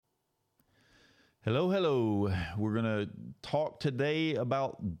Hello, hello. We're going to talk today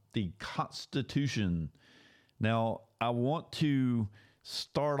about the Constitution. Now, I want to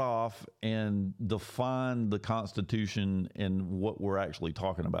start off and define the Constitution and what we're actually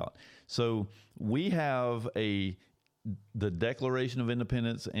talking about. So, we have the Declaration of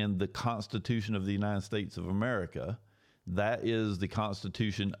Independence and the Constitution of the United States of America. That is the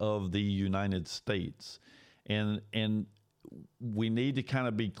Constitution of the United States. And we need to kind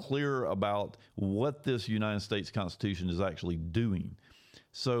of be clear about what this United States Constitution is actually doing.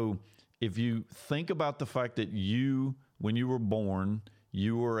 So if you think about the fact that when you were born,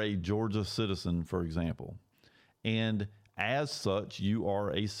 you were a Georgia citizen, for example, and as such, you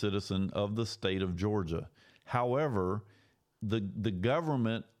are a citizen of the state of Georgia. However, the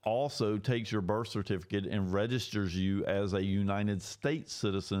government also takes your birth certificate and registers you as a United States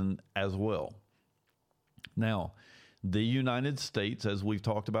citizen as well. Now, the United States, as we've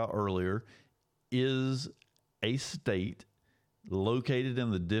talked about earlier, is a state located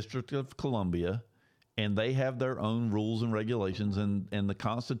in the District of Columbia, and they have their own rules and regulations, and the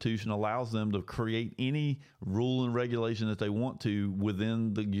Constitution allows them to create any rule and regulation that they want to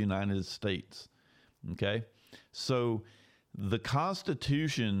within the United States. Okay? So the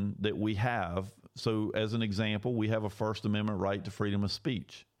Constitution that we have, so as an example, we have a First Amendment right to freedom of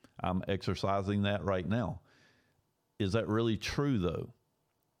speech. I'm exercising that right now. Is that really true, though?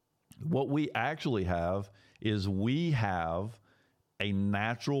 What we actually have is we have a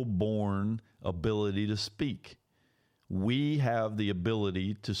natural born ability to speak. We have the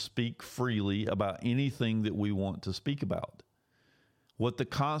ability to speak freely about anything that we want to speak about. What the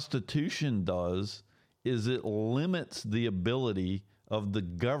Constitution does is it limits the ability of the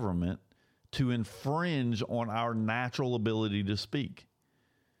government to infringe on our natural ability to speak.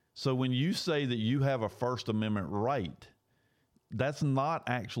 So when you say that you have a First Amendment right, that's not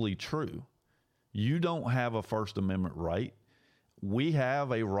actually true. You don't have a First Amendment right. We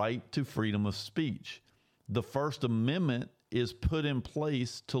have a right to freedom of speech. The First Amendment is put in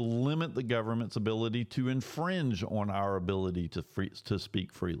place to limit the government's ability to infringe on our ability to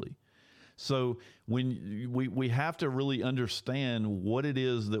speak freely. So when we have to really understand what it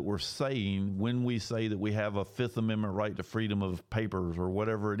is that we're saying when we say that we have a Fifth Amendment right to freedom of papers or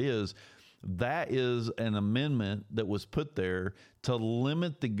whatever it is. That is an amendment that was put there to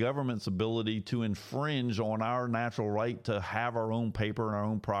limit the government's ability to infringe on our natural right to have our own paper and our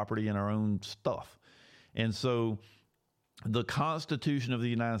own property and our own stuff. And so the Constitution of the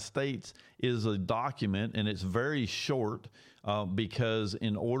United States is a document, and it's very short because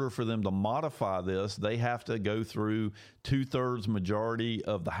in order for them to modify this, they have to go through 2/3 majority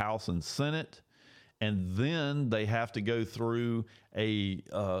of the House and Senate, and then they have to go through an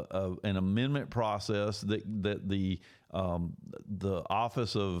amendment process that the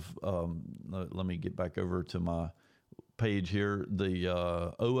office of let me get back over to my page here. The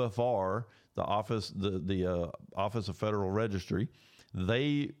OFR, the office of Federal Registry,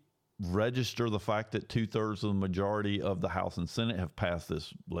 they register the fact that 2/3 of the majority of the House and Senate have passed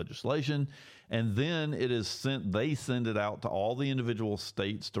this legislation, and then it is sent. They send it out to all the individual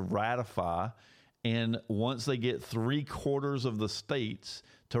states to ratify. And once they get 3/4 of the states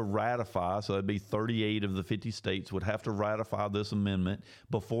to ratify, so that'd be 38 of the 50 states would have to ratify this amendment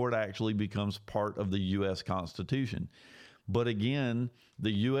before it actually becomes part of the U.S. Constitution. But again,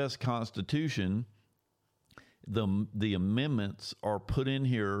 the U.S. Constitution, the amendments are put in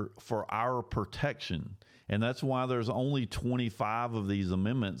here for our protection. And that's why there's only 25 of these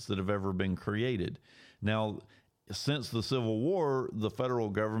amendments that have ever been created. Now, since the Civil War, the federal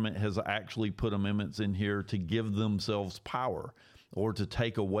government has actually put amendments in here to give themselves power or to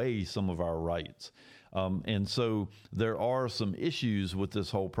take away some of our rights. And so there are some issues with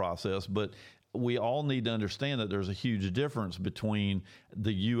this whole process, but we all need to understand that there's a huge difference between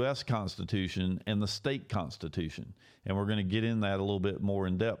the U.S. Constitution and the state constitution. And we're going to get in that a little bit more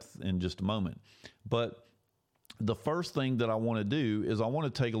in depth in just a moment. But the first thing that I want to do is I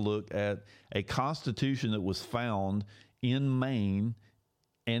want to take a look at a constitution that was found in Maine,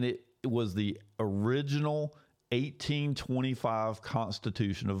 and it was the original 1825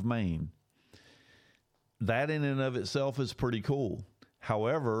 Constitution of Maine. That in and of itself is pretty cool.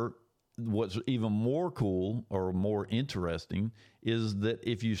 However, what's even more cool or more interesting is that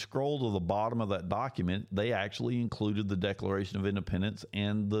if you scroll to the bottom of that document, they actually included the Declaration of Independence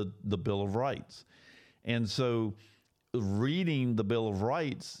and the Bill of Rights. And so reading the Bill of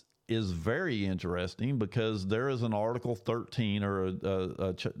Rights is very interesting because there is an Article 13 or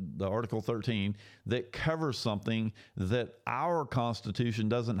the Article 13 that covers something that our Constitution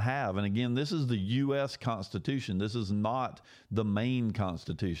doesn't have. And again, this is the U.S. Constitution. This is not the Maine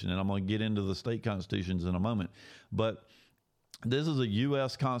Constitution. And I'm going to get into the state constitutions in a moment. But this is a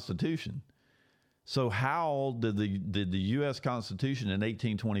U.S. Constitution. So how did the U.S. Constitution in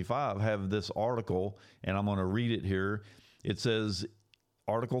 1825 have this article? And I'm going to read it here. It says,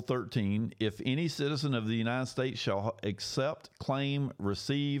 Article 13, if any citizen of the United States shall accept, claim,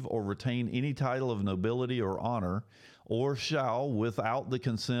 receive, or retain any title of nobility or honor, or shall, without the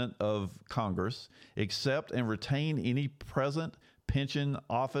consent of Congress, accept and retain any present, pension,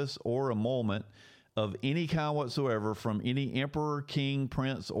 office, or emolument of any kind whatsoever from any emperor, king,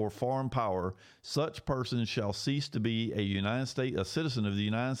 prince, or foreign power, such person shall cease to be a citizen of the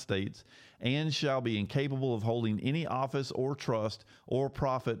United States, and shall be incapable of holding any office or trust or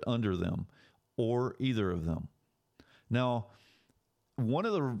profit under them, or either of them. Now, one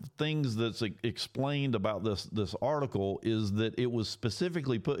of the things that's explained about this article is that it was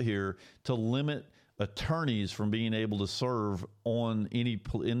specifically put here to limit attorneys from being able to serve in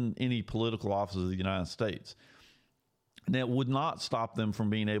any political offices of the United States. And that would not stop them from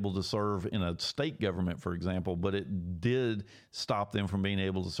being able to serve in a state government, for example, but it did stop them from being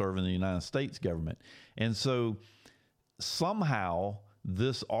able to serve in the United States government. And so somehow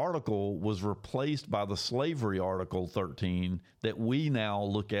this article was replaced by the slavery Article 13 that we now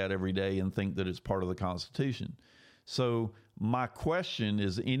look at every day and think that it's part of the Constitution. So my question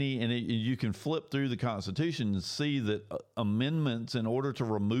is you can flip through the Constitution and see that amendments, in order to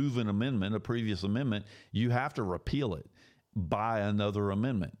remove an amendment, a previous amendment, you have to repeal it by another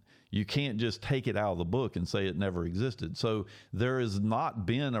amendment. You can't just take it out of the book and say it never existed. So there has not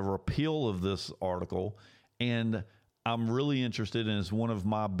been a repeal of this article, and I'm really interested, and it's one of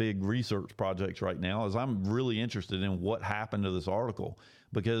my big research projects right now, is I'm really interested in what happened to this article,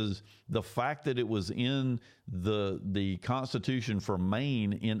 because the fact that it was in the Constitution for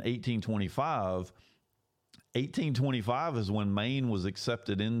Maine in 1825 is when Maine was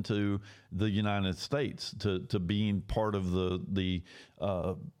accepted into the United States to being part of the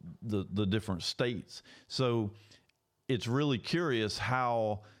different states. So it's really curious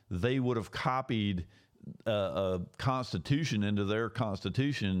how they would have copied a constitution into their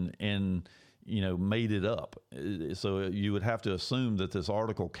constitution and made it up. So you would have to assume that this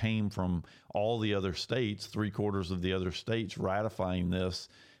article came from all the other states, 3/4 of the other states ratifying this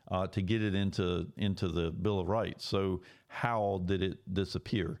to get it into the Bill of Rights. So how did it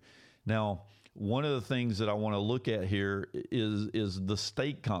disappear? Now, one of the things that I want to look at here is the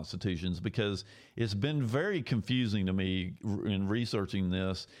state constitutions, because it's been very confusing to me in researching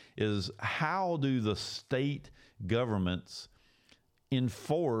this, is how do the state governments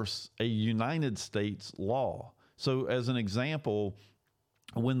enforce a United States law? So as an example,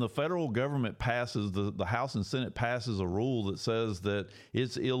 when the federal government passes, the House and Senate passes a rule that says that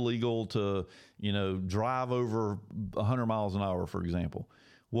it's illegal to, drive over 100 miles an hour, for example.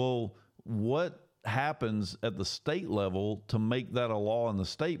 Well, what happens at the state level to make that a law in the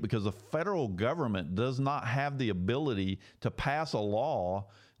state? Because the federal government does not have the ability to pass a law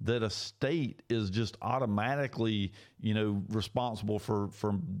that a state is just automatically, responsible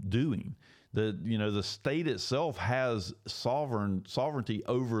for doing. The state itself has sovereignty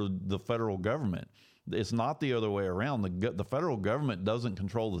over the federal government. It's not the other way around. The federal government doesn't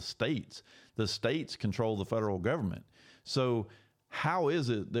control the states. The states control the federal government. So how is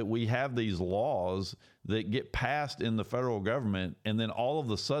it that we have these laws that get passed in the federal government, and then all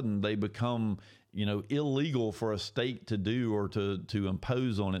of a sudden they become, illegal for a state to do or to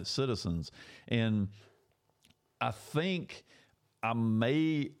impose on its citizens? And I think I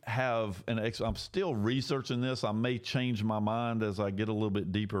may have I'm still researching this. I may change my mind as I get a little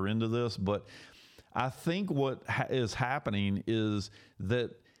bit deeper into this, but I think what is happening is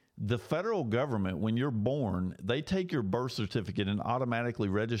that the federal government, when you're born, they take your birth certificate and automatically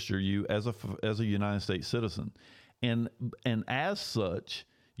register you as a United States citizen. And as such,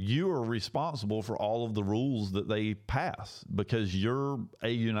 you are responsible for all of the rules that they pass because you're a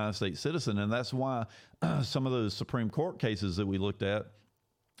United States citizen. And that's why some of those Supreme Court cases that we looked at,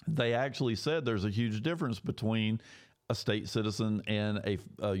 they actually said there's a huge difference between a state citizen and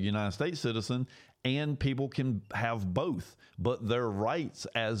a United States citizen, and people can have both, but their rights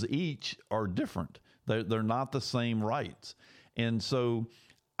as each are different. They're not the same rights. And so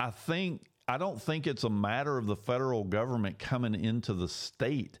I think I don't think it's a matter of the federal government coming into the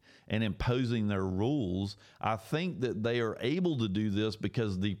state and imposing their rules. I think that they are able to do this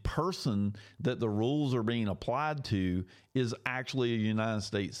because the person that the rules are being applied to is actually a United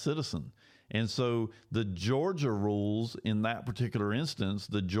States citizen. And so the Georgia rules in that particular instance,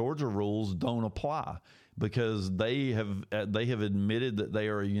 the Georgia rules don't apply because they have admitted that they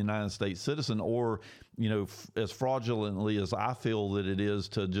are a United States citizen, or, as fraudulently as I feel that it is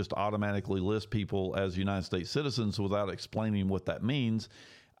to just automatically list people as United States citizens without explaining what that means.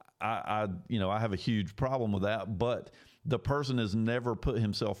 I have a huge problem with that, but the person has never put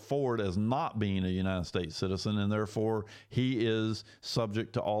himself forward as not being a United States citizen, and therefore he is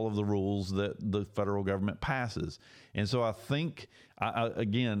subject to all of the rules that the federal government passes. And so I think,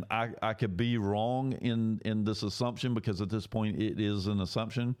 I could be wrong in this assumption, because at this point it is an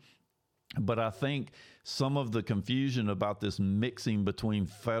assumption. But I think some of the confusion about this mixing between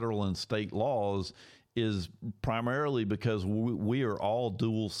federal and state laws is primarily because we are all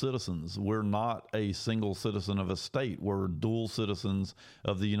dual citizens. We're not a single citizen of a state. We're dual citizens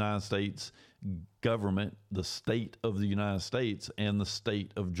of the United States government, the state of the United States, and the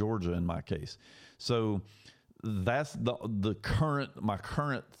state of Georgia in my case. So that's my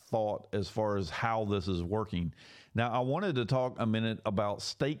current thought as far as how this is working. Now, I wanted to talk a minute about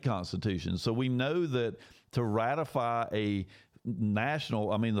state constitutions. So we know that to ratify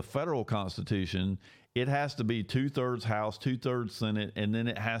the federal constitution, it has to be 2/3 House, 2/3 Senate, and then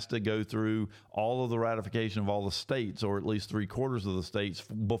it has to go through all of the ratification of all the states, or at least 3/4 of the states,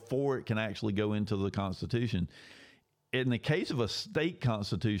 before it can actually go into the Constitution. In the case of a state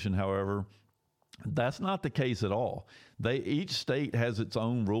constitution, however, that's not the case at all. Each state has its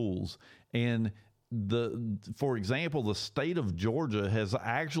own rules, and for example, the state of Georgia has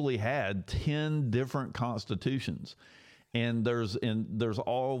actually had 10 different constitutions. And there's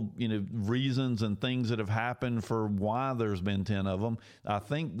all, reasons and things that have happened for why there's been 10 of them. I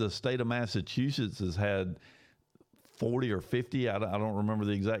think the state of Massachusetts has had 40 or 50. I don't remember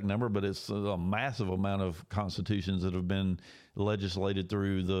the exact number, but it's a massive amount of constitutions that have been legislated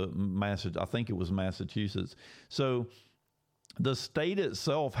through I think it was Massachusetts. So the state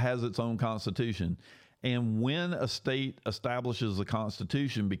itself has its own constitution. And when a state establishes a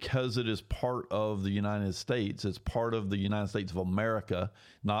constitution, because it is part of the United States, it's part of the United States of America,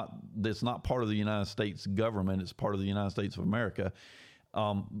 it's not part of the United States government, it's part of the United States of America,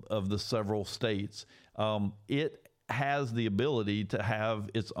 of the several states. It has the ability to have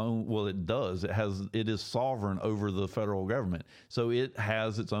its own, it is sovereign over the federal government. So it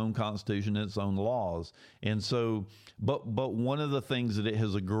has its own constitution, its own laws. And so, but one of the things that it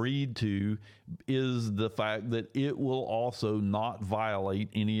has agreed to is the fact that it will also not violate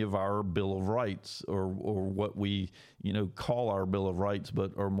any of our Bill of Rights, or what we, call our Bill of Rights,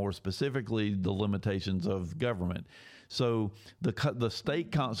 or more specifically, the limitations of government. So the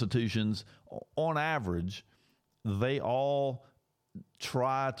state constitutions, on average, they all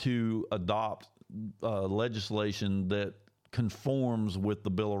try to adopt legislation that conforms with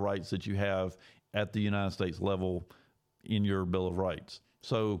the Bill of Rights that you have at the United States level in your Bill of Rights.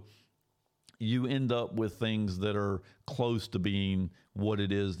 So you end up with things that are close to being what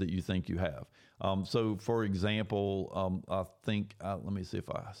it is that you think you have. So, for example, I think, let me see if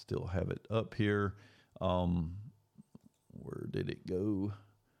I still have it up here. Where did it go?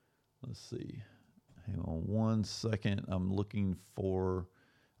 Let's see. Hang on one second. I'm looking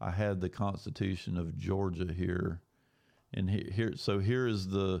I had the Constitution of Georgia here. And here is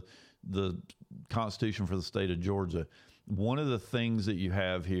the Constitution for the state of Georgia. One of the things that you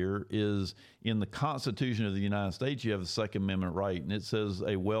have here is, in the Constitution of the United States, you have the Second Amendment right, and it says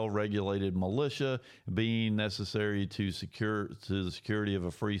a well-regulated militia being necessary to the security of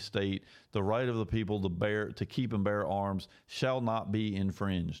a free state, the right of the people to keep and bear arms shall not be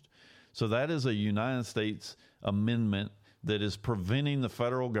infringed. So that is a United States amendment that is preventing the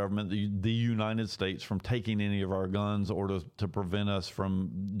federal government, the United States, from taking any of our guns, or to prevent us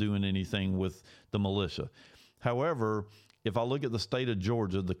from doing anything with the militia. However, if I look at the state of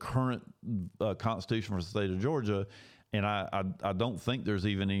Georgia, the current Constitution for the state of Georgia, and I don't think there's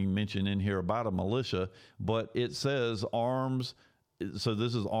even any mention in here about a militia, but it says arms. So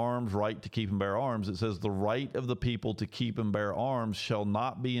this is arms, right to keep and bear arms. It says the right of the people to keep and bear arms shall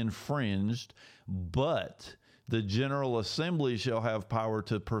not be infringed, but the General Assembly shall have power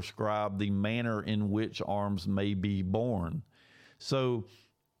to prescribe the manner in which arms may be borne. So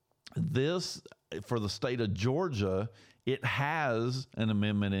this, for the state of Georgia, it has an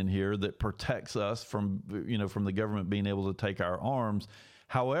amendment in here that protects us from the government being able to take our arms.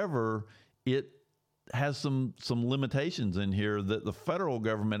 However, it has some limitations in here that the federal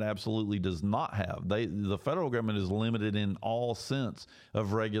government absolutely does not have. The federal government is limited in all sense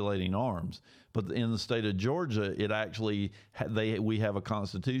of regulating arms, but in the state of Georgia, it actually we have a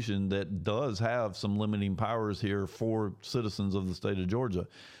constitution that does have some limiting powers here for citizens of the state of Georgia.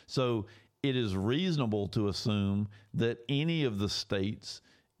 So it is reasonable to assume that any of the states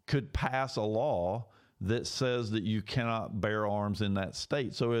could pass a law that says that you cannot bear arms in that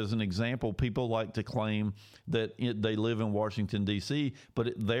state. So as an example, people like to claim that they live in Washington, D.C.,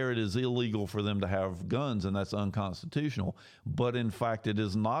 but there it is illegal for them to have guns, and that's unconstitutional. But in fact, it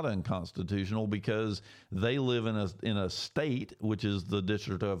is not unconstitutional because they live in a state, which is the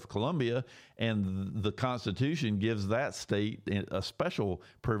District of Columbia, and the Constitution gives that state a special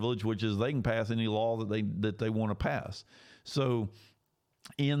privilege, which is they can pass any law that they want to pass. So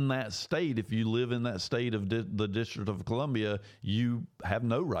in that state, if you live in that state of the District of Columbia, you have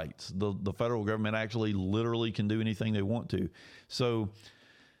no rights. The federal government actually literally can do anything they want to. So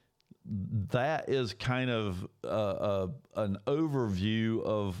that is kind of an overview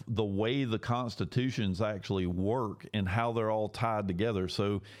of the way the constitutions actually work and how they're all tied together.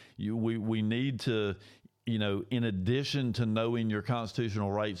 So we need to, in addition to knowing your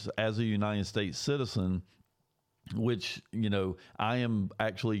constitutional rights as a United States citizen, which, I am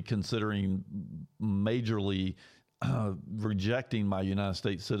actually considering majorly rejecting my United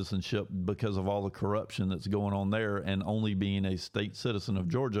States citizenship because of all the corruption that's going on there and only being a state citizen of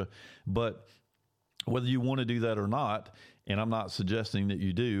Georgia. But whether you want to do that or not, and I'm not suggesting that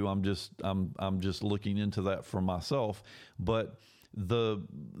you do, I'm just looking into that for myself. But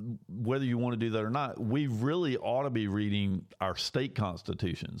whether you want to do that or not, we really ought to be reading our state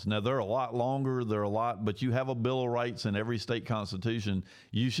constitutions. Now, they're a lot longer, but you have a Bill of Rights in every state constitution.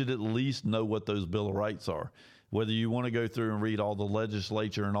 You should at least know what those Bill of Rights are. Whether you want to go through and read all the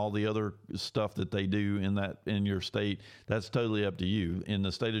legislature and all the other stuff that they do in your state, that's totally up to you. In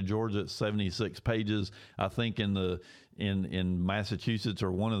the state of Georgia, it's 76 pages. I think in Massachusetts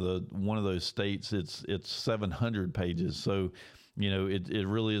or one of those states, it's 700 pages. So it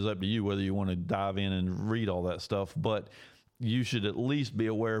really is up to you whether you want to dive in and read all that stuff. But you should at least be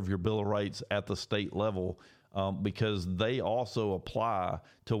aware of your Bill of Rights at the state level, because they also apply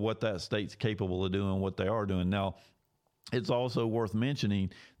to what that state's capable of doing, what they are doing. Now, it's also worth mentioning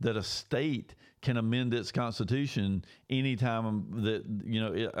that a state can amend its constitution anytime that,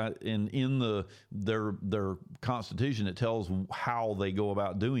 in their constitution, it tells how they go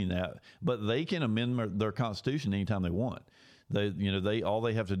about doing that. But they can amend their constitution anytime they want. All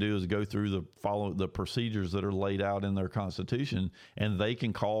they have to do is go through follow the procedures that are laid out in their constitution, and they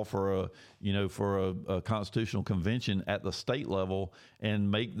can call for a constitutional convention at the state level and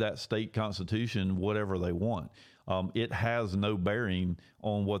make that state constitution whatever they want. It has no bearing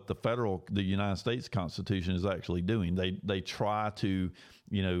on what the United States Constitution is actually doing. They try to,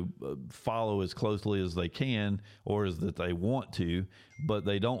 follow as closely as they can or as that they want to, but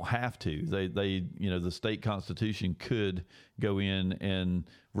they don't have to. The state constitution could go in and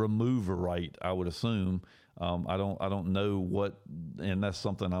remove a right, I would assume. I don't know what, and that's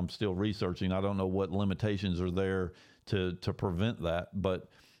something I'm still researching. I don't know what limitations are there to prevent that, but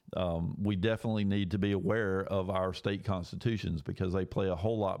we definitely need to be aware of our state constitutions because they play a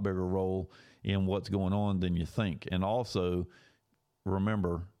whole lot bigger role in what's going on than you think. And also,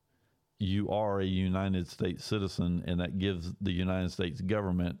 remember, you are a United States citizen, and that gives the United States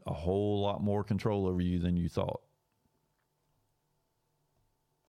government a whole lot more control over you than you thought.